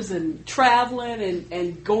posters and traveling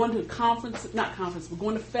and going to but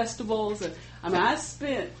going to festivals. And I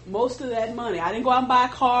spent most of that money. I didn't go out and buy a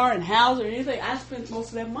car and house or anything. I spent most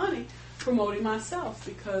of that money promoting myself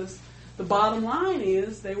because the bottom line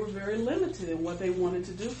is they were very limited in what they wanted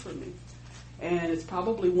to do for me. And it's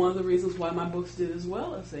probably one of the reasons why my books did as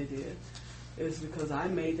well as they did, is because I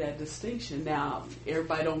made that distinction. Now,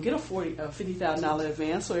 everybody don't get a $50,000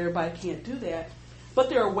 advance, so everybody can't do that.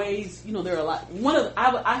 But there are ways, there are a lot.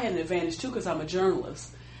 I had an advantage, too, because I'm a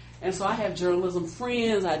journalist. And so I have journalism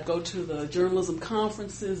friends. I'd go to the journalism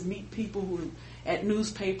conferences, meet people who at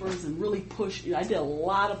newspapers and really push. I did a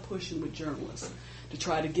lot of pushing with journalists to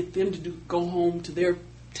try to get them to go home to their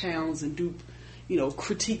towns and do,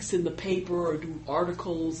 critiques in the paper or do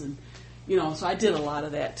articles and, so I did a lot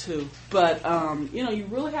of that too. But, you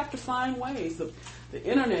really have to find ways. The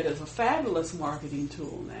internet is a fabulous marketing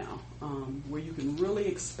tool now, where you can really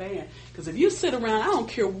expand. Because if you sit around, I don't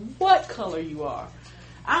care what color you are.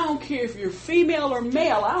 I don't care if you're female or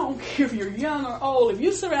male. I don't care if you're young or old. If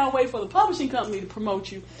you sit around and wait for the publishing company to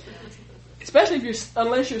promote you, especially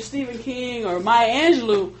unless you're Stephen King or Maya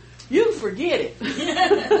Angelou, you can forget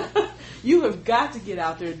it. You have got to get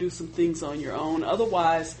out there and do some things on your own.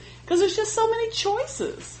 Otherwise, because there's just so many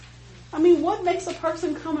choices. What makes a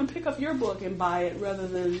person come and pick up your book and buy it rather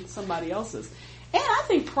than somebody else's? And I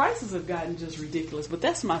think prices have gotten just ridiculous, but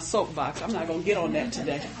that's my soapbox. I'm not going to get on that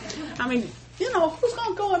today. Who's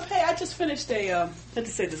going to go and pay? I just finished I have to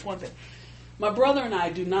say this one thing. My brother and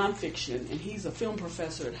I do nonfiction, and he's a film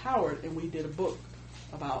professor at Howard, and we did a book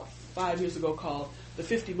about 5 years ago called The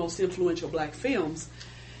 50 Most Influential Black Films.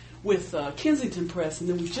 with Kensington Press, and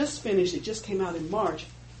then we just finished, it just came out in March,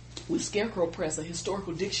 with Scarecrow Press, a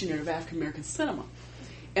historical dictionary of African American cinema.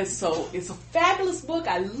 And so it's a fabulous book.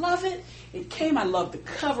 I love it. It came, I love the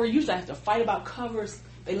cover. Usually I have to fight about covers.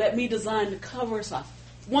 They let me design the cover, so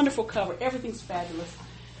wonderful cover. Everything's fabulous.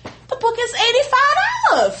 The book is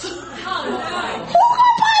 $85. Who gonna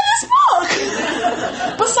buy this book?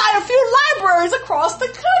 Beside a few libraries across the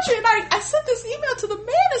country. And I sent this email to the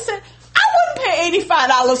man and said, I wouldn't pay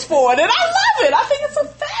 $85 for it. And I love it. I think it's a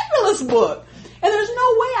fabulous book. And there's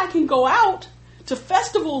no way I can go out to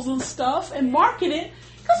festivals and stuff and market it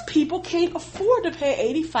because people can't afford to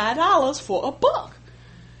pay $85 for a book.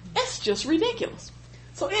 It's just ridiculous.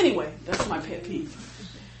 So anyway, that's my pet peeve.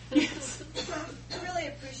 Yes. I really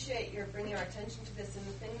appreciate your bringing our attention to this, and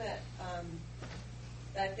the thing that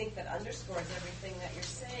I think that underscores everything that you're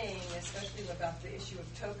saying, especially about the issue of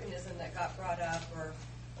tokenism that got brought up,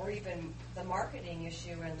 or even the marketing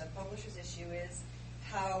issue and the publisher's issue, is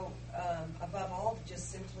how, above all,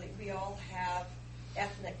 just simply we all have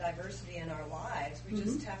ethnic diversity in our lives. We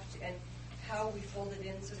just have to, and how we fold it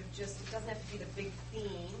in, sort of just, it doesn't have to be the big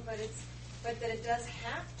theme, but that it does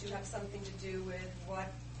have to have something to do with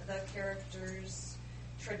what the character's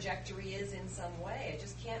trajectory is in some way. It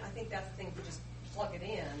just can't, I think that's the thing, if we just plug it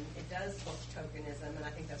in, it does look tokenism, and I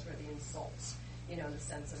think that's where the insults, in the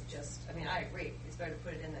sense of just, I mean, I agree, it's better to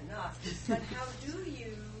put it in than not, but how do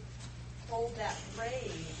you fold that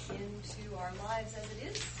phrase into our lives as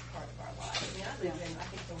it is part of our lives? I mean, I live in, I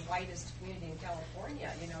think, the whitest community in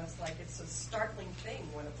California, it's like, it's a startling thing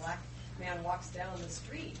when a black man walks down the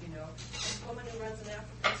street, This woman who runs an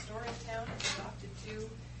African store in town has adopted 2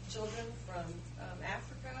 children from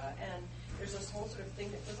Africa, and there's this whole sort of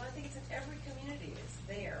thing that goes on. I think it's in every community. It's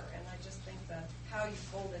there, and I just think that how you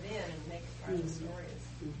fold it in and make it part of the story is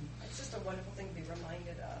it's just a wonderful thing to be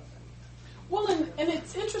reminded of. Well, and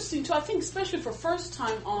it's interesting too. I think, especially for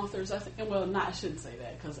first-time authors, I shouldn't say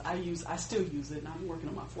that because I still use it, and I'm working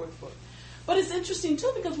on my 4th book. But it's interesting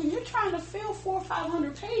too because when you're trying to fill 400 or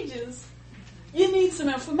 500 pages, you need some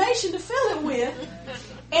information to fill it with,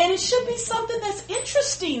 and it should be something that's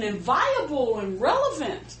interesting and viable and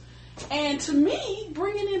relevant. And to me,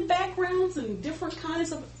 bringing in backgrounds and different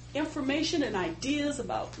kinds of information and ideas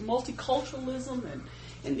about multiculturalism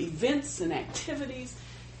and events and activities,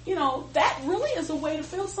 that really is a way to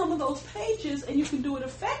fill some of those pages, and you can do it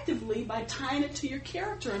effectively by tying it to your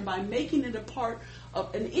character and by making it a part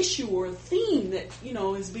of an issue or a theme that,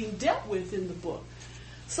 is being dealt with in the book.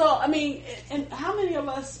 So, I mean, and how many of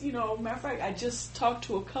us, matter of fact, I just talked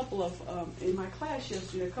to a couple of, in my class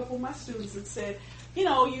yesterday, a couple of my students that said, you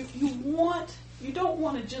don't want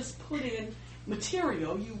to just put in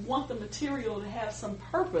material. You want the material to have some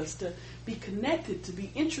purpose, to be connected, to be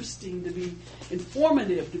interesting, to be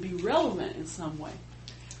informative, to be relevant in some way.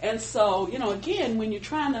 And so, again, when you're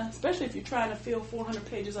trying to, especially if you're trying to fill 400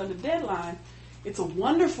 pages under deadline, it's a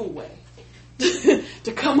wonderful way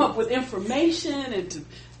to come up with information and to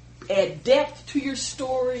add depth to your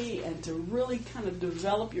story and to really kind of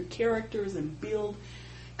develop your characters and build.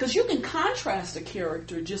 Because you can contrast a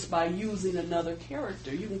character just by using another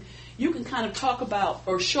character. You can kind of talk about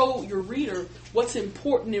or show your reader what's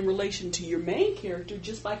important in relation to your main character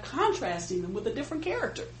just by contrasting them with a different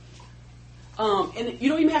character. And you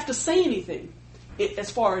don't even have to say anything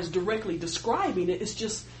as far as directly describing it. It's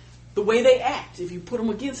just the way they act, if you put them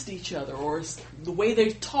against each other, or the way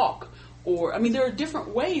they talk. There are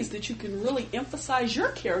different ways that you can really emphasize your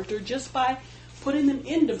character just by putting them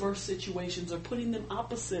in diverse situations or putting them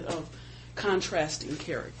opposite of contrasting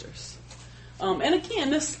characters. And again,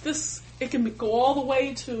 this it can go all the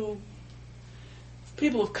way to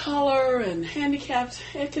people of color and handicapped.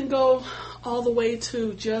 It can go all the way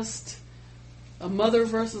to just a mother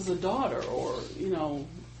versus a daughter, or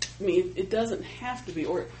it doesn't have to be,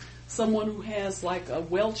 or someone who has like a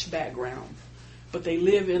Welsh background, but they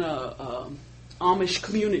live in a Amish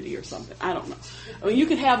community or something. I don't know. I mean, you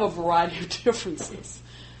can have a variety of differences.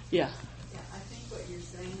 Yeah. Yeah, I think what you're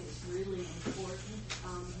saying is really important.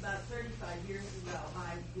 About 35 years ago,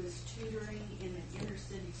 I was tutoring in an inner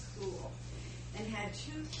city school and had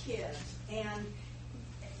 2 kids, and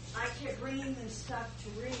I kept bringing them stuff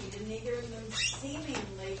to read, and neither of them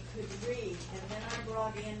seemingly could read. And then I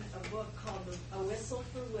brought in a book called A Whistle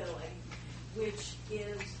for Willie, which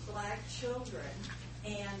is black children,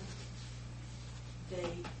 and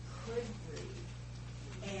they could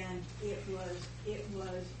read. And it was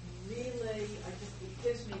really, it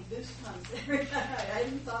gives me goosebumps every time. I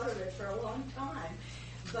hadn't thought of it for a long time.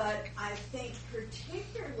 But I think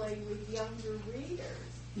particularly with younger readers,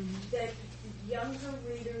 that younger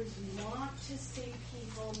readers want to see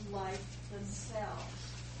people like themselves.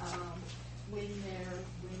 when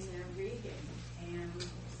they're reading, and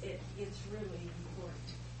it's really important.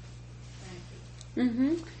 Thank you.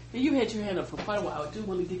 Mm-hmm. And you had your hand up for quite a while. I do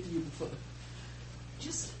want to get to you before.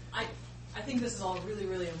 I think this is all really,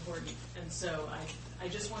 really important, and so I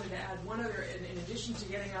just wanted to add one other, in addition to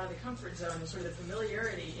getting out of the comfort zone and sort of the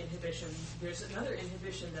familiarity inhibition, there's another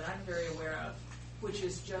inhibition that I'm very aware of, which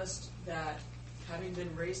is just that having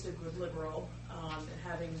been raised a good liberal, and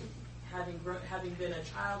having been a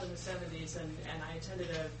child in the 70s, and I attended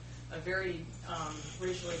a very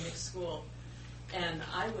racially mixed school, and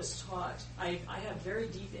I was taught, I have very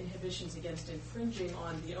deep inhibitions against infringing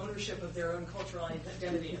on the ownership of their own cultural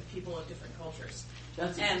identity of people of different cultures.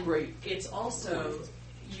 That's and great. It's also,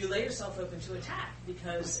 you lay yourself open to attack,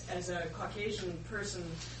 because as a Caucasian person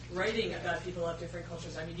writing about people of different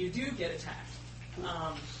cultures, I mean, you do get attacked.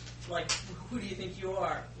 Like, who do you think you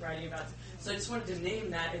are writing about? So I just wanted to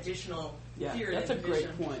name that additional fear. That's a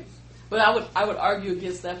inhibition. great point. But I would argue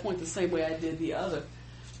against that point the same way I did the other.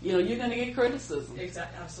 You know, you're going to get criticism.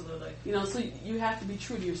 Exactly, absolutely. You know, so you have to be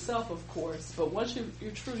true to yourself, of course. But once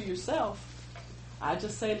you're true to yourself, I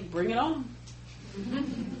just say, bring it on.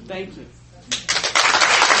 Thank you.